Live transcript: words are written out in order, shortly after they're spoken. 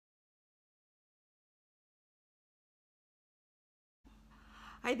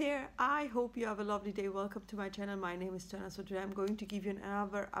Hi there, I hope you have a lovely day. Welcome to my channel. My name is Tana. So today I'm going to give you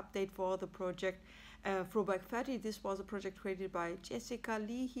another update for the project Throwback 30. This was a project created by Jessica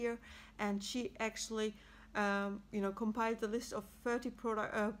Lee here, and she actually compiled the list of 30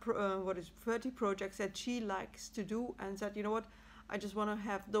 30 projects that she likes to do, and said, you know what, I just want to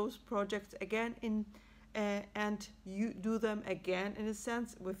have those projects again in and you do them again, in a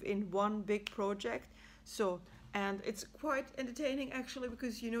sense, within one big project. And it's quite entertaining actually,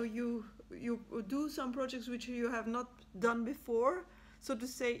 because you do some projects which you have not done before, so to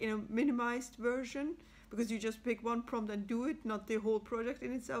say, in a minimized version, because you just pick one prompt and do it, not the whole project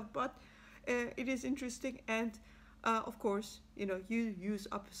in itself. But it is interesting, and of course, you use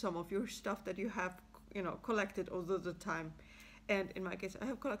up some of your stuff that you have collected over the time. And in my case, I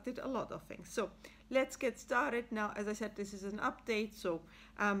have collected a lot of things. So let's get started now. As I said, this is an update. So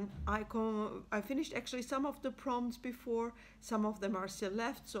I finished actually some of the prompts before. Some of them are still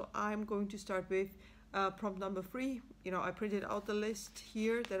left. So I'm going to start with prompt number 3. I printed out the list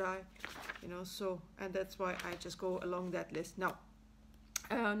here that and that's why I just go along that list. Now,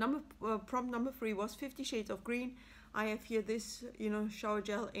 prompt number 3 was 50 Shades of Green. I have here this, shower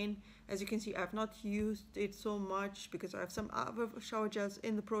gel in. As you can see, I have not used it so much because I have some other shower gels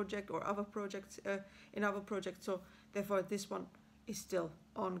in the project, or other projects in other projects. So therefore, this one is still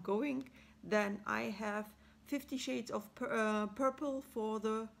ongoing. Then I have 50 Shades of Purple for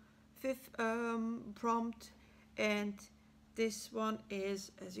the 5th prompt, and this one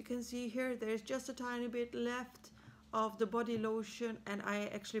is, as you can see here, there's just a tiny bit left of the body lotion, and I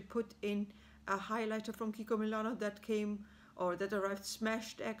actually put in a highlighter from Kiko Milano that arrived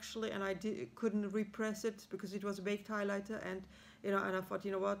smashed actually, and I couldn't repress it because it was a baked highlighter, and and I thought,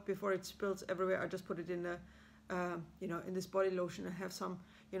 you know what, before it spills everywhere, I just put it in in this body lotion and have some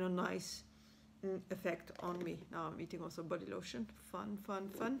nice effect on me. Now I'm eating also body lotion. Fun.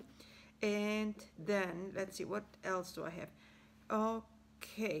 And then let's see, what else do I have?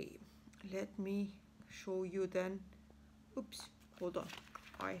 Okay, let me show you then. Oops, hold on.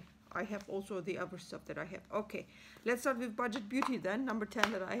 I have also the other stuff that I have. Okay, let's start with Budget Beauty then, number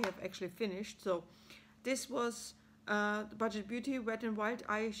 10, that I have actually finished. So this was Budget Beauty Wet n Wild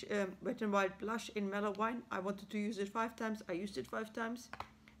Wet n Wild blush in Mellow Wine. I wanted to use it 5 times. I used it 5 times.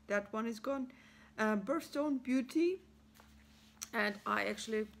 That one is gone. Birthstone Beauty, and I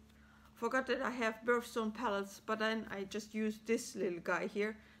actually forgot that I have Birthstone palettes, but then I just used this little guy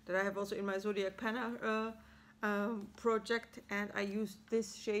here that I have also in my Zodiac Panna project, and I used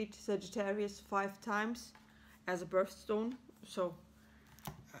this shade Sagittarius 5 times as a birthstone. So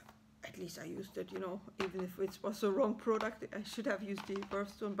at least I used it, even if it was the wrong product. I should have used the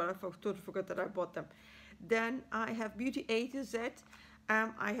birthstone, but I totally forgot that I bought them. Then I have Beauty A to Z.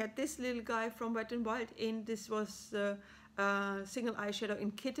 I had this little guy from Wet n Wild in. This was single eyeshadow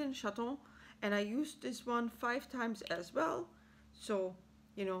in Kitten Chaton, and I used this one 5 times as well. So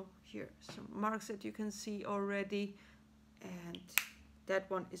here some marks that you can see already, and that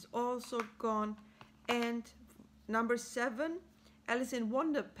one is also gone. And number 7, Alice in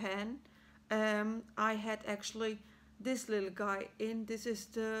Wonderpan. I had actually this little guy in. This is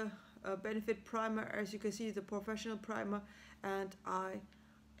the Benefit primer, as you can see, the professional primer, and I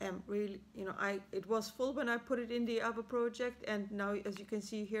am really, it was full when I put it in the other project, and now, as you can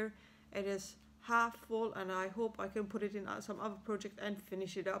see here, it is half full, and I hope I can put it in some other project and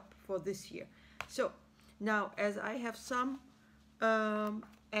finish it up for this year. So now, as I have some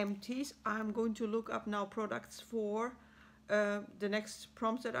empties, I'm going to look up now products for the next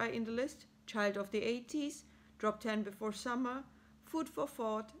prompts that are in the list. Child of the 80s, Drop 10 Before Summer, Food for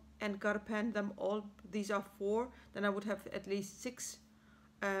Thought, and Gotta Pen them all. These are 4. Then I would have at least 6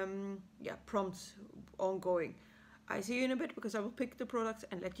 prompts ongoing. I see you in a bit, because I will pick the products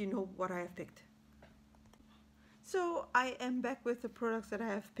and let you know what I have picked. So I am back with the products that I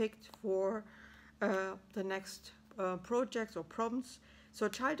have picked for the next projects or prompts. So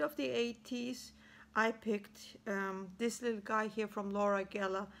Child of the 80s, I picked this little guy here from Laura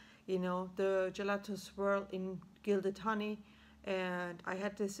Geller, the Gelato Swirl in Gilded Honey, and I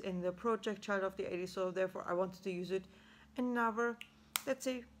had this in the project Child of the 80s, so therefore I wanted to use it another, let's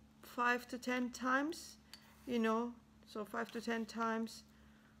say, 5 to 10 times, so 5 to 10 times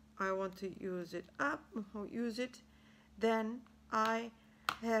I want to use it. Then I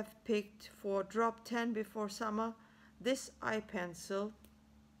have picked for Drop 10 Before Summer this eye pencil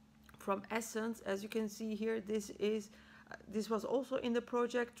from Essence. As you can see here, this was also in the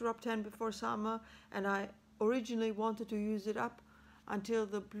project Drop 10 Before Summer, and I originally wanted to use it up until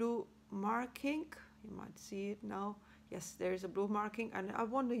the blue marking. You might see it now. Yes, there is a blue marking, and I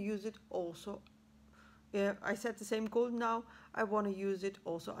want to use it also I set the same goal now. I want to use it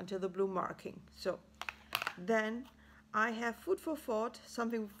also until the blue marking. So then I have food for thought,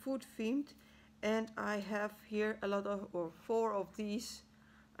 something food themed, and I have here a lot of, or 4 of these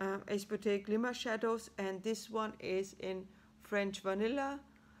Ace Beauté glimmer shadows, and this one is in French vanilla,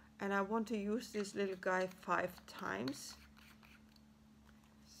 and I want to use this little guy 5 times.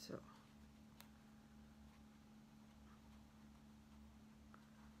 So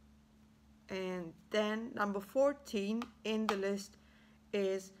and then number 14 in the list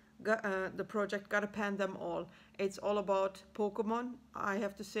is the project Gotta Pan Them All. It's all about Pokemon. I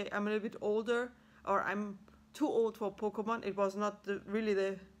have to say I'm a little bit older, or I'm too old for Pokemon. It was not really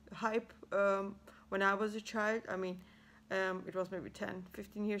the hype when I was a child. I mean, it was maybe 10,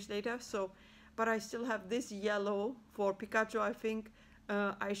 15 years later. So, but I still have this yellow for Pikachu, I think,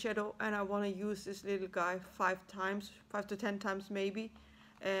 eyeshadow, and I want to use this little guy 5 times, 5 to 10 times maybe.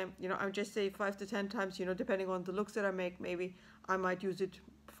 You know, I would just say 5 to 10 times, you know, depending on the looks that I make, maybe I might use it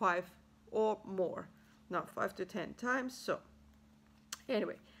 5 or more. No, 5 to 10 times. So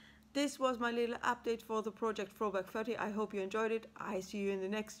anyway, this was my little update for the project Throwback 30. I hope you enjoyed it. I see you in the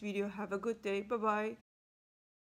next video. Have a good day. Bye bye.